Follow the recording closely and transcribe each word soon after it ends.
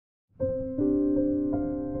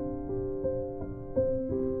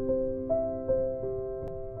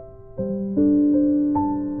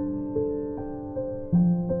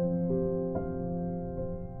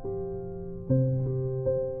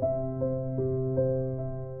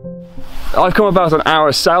I've come about an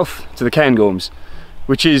hour south to the Cairngorms,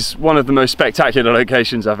 which is one of the most spectacular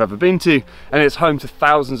locations I've ever been to, and it's home to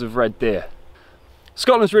thousands of red deer.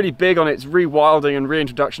 Scotland's really big on its rewilding and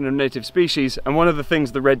reintroduction of native species, and one of the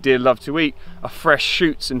things the red deer love to eat are fresh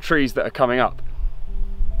shoots and trees that are coming up.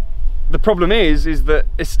 The problem is that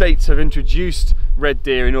estates have introduced red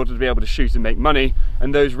deer in order to be able to shoot and make money,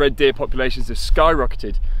 and those red deer populations have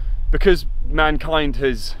skyrocketed. Because mankind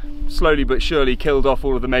has slowly but surely killed off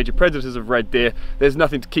all of the major predators of red deer, there's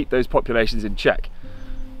nothing to keep those populations in check.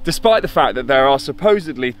 Despite the fact that there are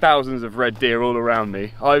supposedly thousands of red deer all around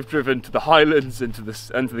me, I've driven to the Highlands and to the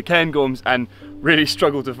Cairngorms and really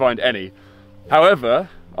struggled to find any. However,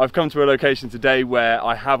 I've come to a location today where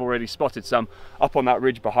I have already spotted some up on that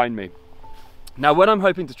ridge behind me. Now, when I'm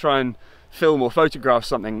hoping to try and film or photograph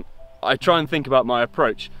something, I try and think about my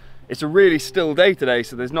approach. It's a really still day today,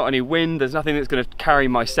 so there's not any wind, there's nothing that's going to carry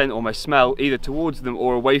my scent or my smell either towards them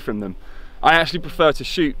or away from them. I actually prefer to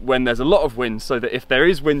shoot when there's a lot of wind, so that if there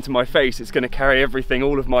is wind to my face, it's going to carry everything,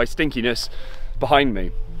 all of my stinkiness, behind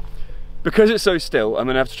me. Because it's so still, I'm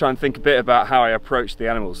going to have to try and think a bit about how I approach the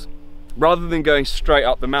animals. Rather than going straight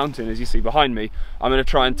up the mountain, as you see behind me, I'm going to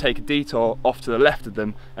try and take a detour off to the left of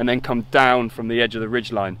them and then come down from the edge of the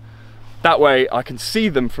ridgeline. That way I can see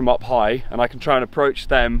them from up high and I can try and approach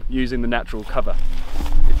them using the natural cover.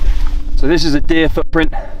 So this is a deer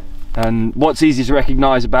footprint, and what's easy to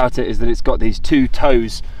recognise about it is that it's got these two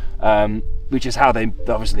toes, which is how they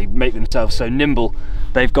obviously make themselves so nimble.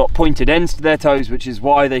 They've got pointed ends to their toes, which is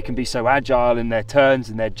why they can be so agile in their turns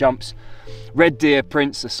and their jumps. Red deer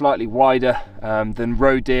prints are slightly wider than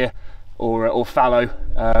roe deer or fallow,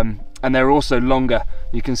 and they're also longer.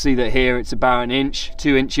 You can see that here it's about an inch,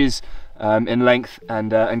 2 inches in length,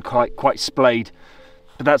 and quite splayed,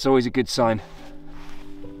 but that's always a good sign.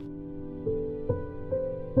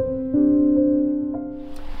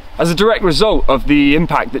 As a direct result of the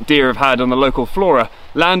impact that deer have had on the local flora,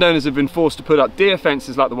 landowners have been forced to put up deer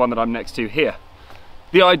fences like the one that I'm next to here.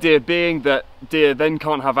 The idea being that deer then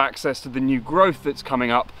can't have access to the new growth that's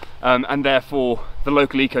coming up, and therefore the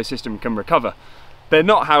local ecosystem can recover. They're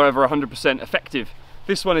not, however, 100% effective.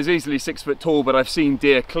 This one is easily 6 foot tall, but I've seen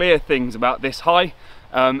deer clear things about this high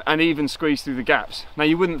and even squeeze through the gaps. Now,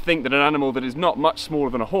 you wouldn't think that an animal that is not much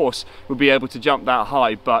smaller than a horse would be able to jump that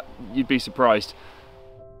high, but you'd be surprised.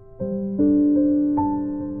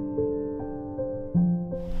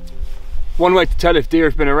 One way to tell if deer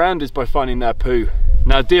have been around is by finding their poo.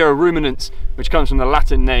 Now, deer are ruminants, which comes from the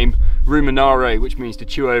Latin name ruminare, which means to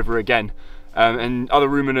chew over again. And other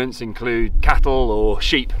ruminants include cattle or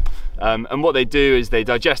sheep. And what they do is they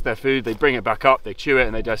digest their food, they bring it back up, they chew it,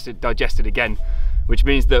 and they digest it again. Which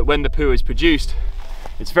means that when the poo is produced,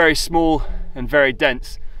 it's very small and very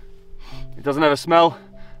dense. It doesn't have a smell,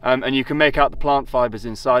 and you can make out the plant fibres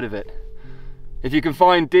inside of it. If you can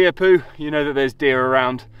find deer poo, you know that there's deer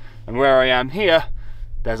around. And where I am here,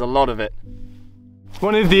 there's a lot of it.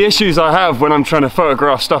 One of the issues I have when I'm trying to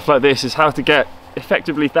photograph stuff like this is how to get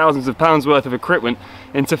effectively thousands of pounds worth of equipment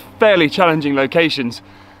into fairly challenging locations.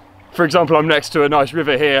 For example, I'm next to a nice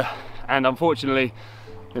river here, and unfortunately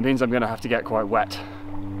it means I'm going to have to get quite wet.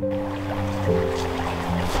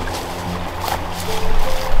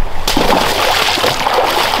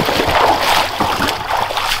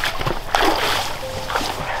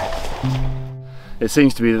 It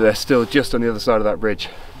seems to be that they're still just on the other side of that bridge.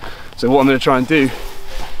 So what I'm going to try and do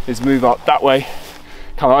is move up that way,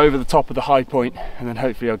 come over the top of the high point, and then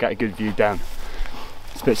hopefully I'll get a good view down.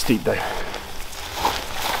 It's a bit steep though.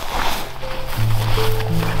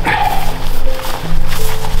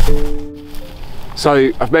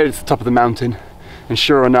 So I've made it to the top of the mountain, and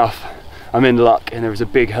sure enough, I'm in luck and there is a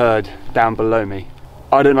big herd down below me.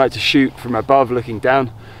 I don't like to shoot from above looking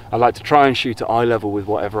down. I like to try and shoot at eye level with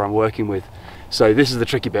whatever I'm working with. So this is the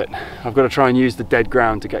tricky bit. I've got to try and use the dead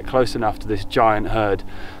ground to get close enough to this giant herd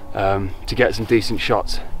to get some decent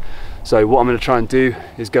shots. So what I'm going to try and do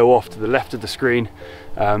is go off to the left of the screen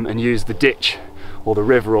and use the ditch or the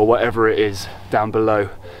river or whatever it is down below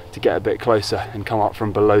to get a bit closer and come up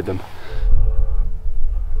from below them.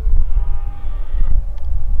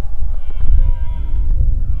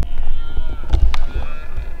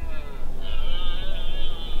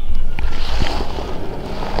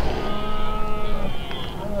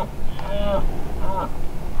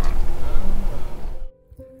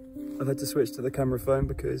 I've had to switch to the camera phone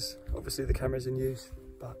because obviously the camera's in use,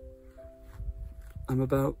 but I'm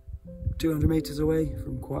about 200 meters away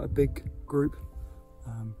from quite a big group.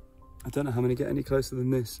 I don't know how I'm gonna get any closer than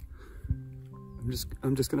this.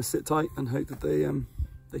 I'm just gonna sit tight and hope that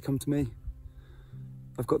they come to me.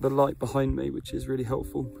 I've got the light behind me, which is really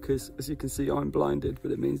helpful because as you can see, I'm blinded,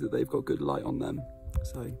 but it means that they've got good light on them.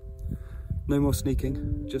 So no more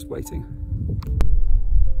sneaking, just waiting.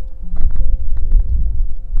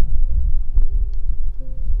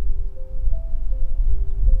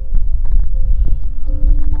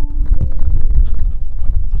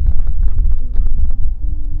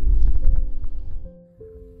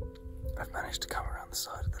 I've managed to come around the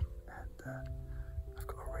side of them, and I've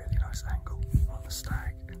got a really nice angle on the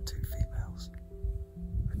stag and two females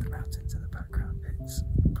with the mountains in the background. It's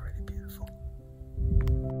pretty beautiful.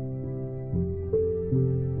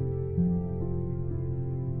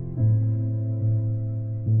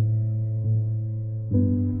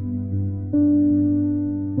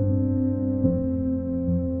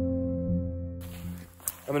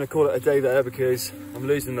 I'm going to call it a day there because I'm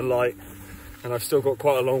losing the light and I've still got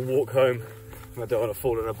quite a long walk home and I don't want to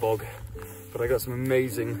fall in a bog. But I got some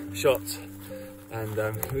amazing shots, and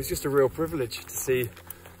it was just a real privilege to see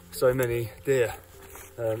so many deer.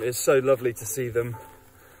 It's so lovely to see them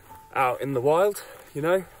out in the wild, you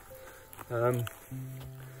know, and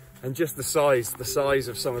just the size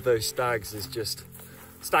of some of those stags is just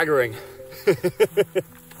staggering.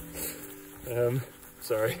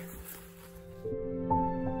 Sorry.